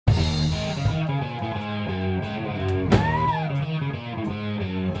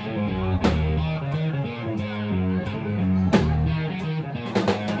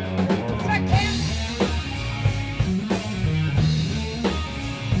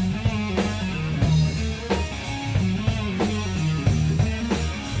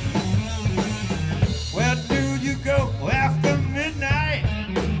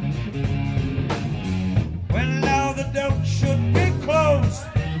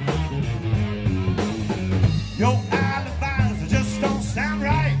Your alibis just don't sound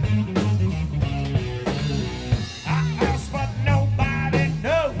right. I ask, but nobody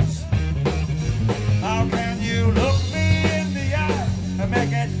knows. How can you look me in the eye and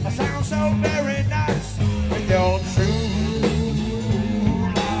make it sound so very nice with your true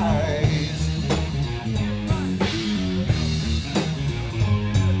lies?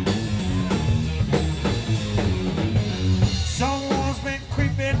 Someone's been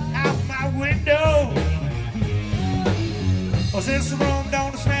creeping out my window. Was this room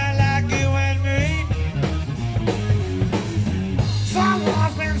don't smell like you and me?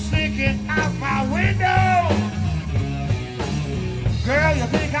 Someone's been sneaking out my window. Girl, you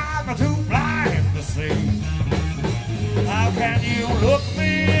think I'm too blind to see? How can you look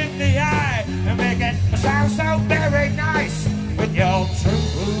me in the eye and make it sound so very nice with your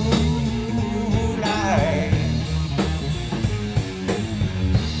true lies?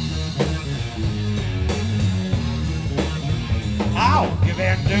 Oh, you've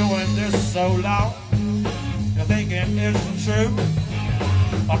been doing this so long, you're thinking it isn't true.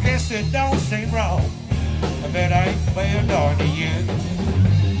 I guess it don't seem wrong if it ain't being done to you.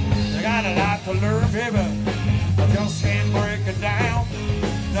 You got a lot to learn, baby, I just can't break it down.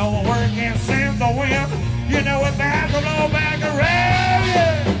 No word can send the wind, you know it back to blow back around,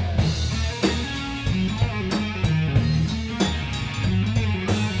 yeah.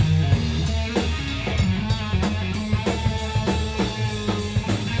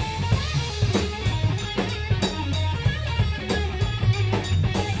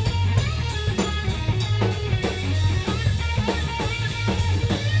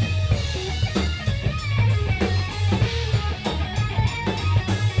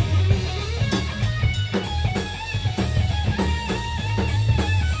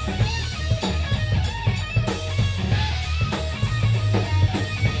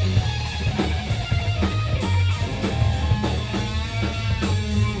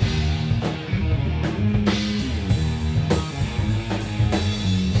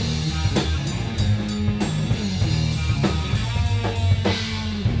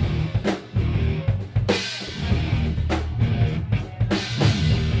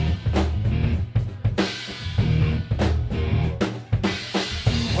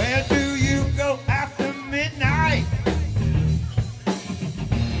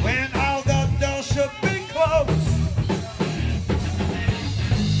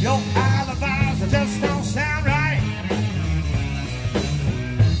 Your alibis just don't sound right.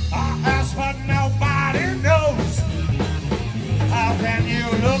 I ask, but nobody knows. How can you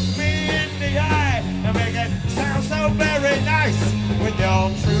look me in the eye and make it sound so very nice with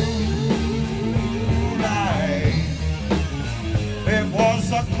your true lies? It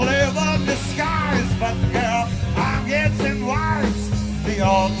was a clever disguise, but girl, I'm getting wise to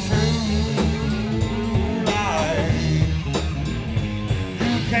your true lies.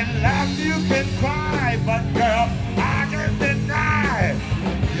 You can laugh, you can cry, but girl, I can't deny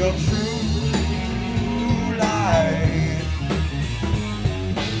your true life.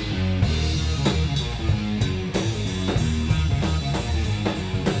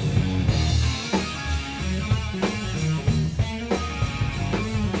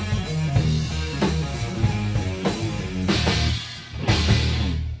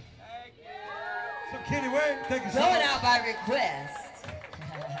 So Kitty, wait, take a seat. Going out by request.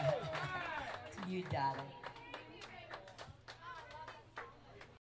 To you, darling.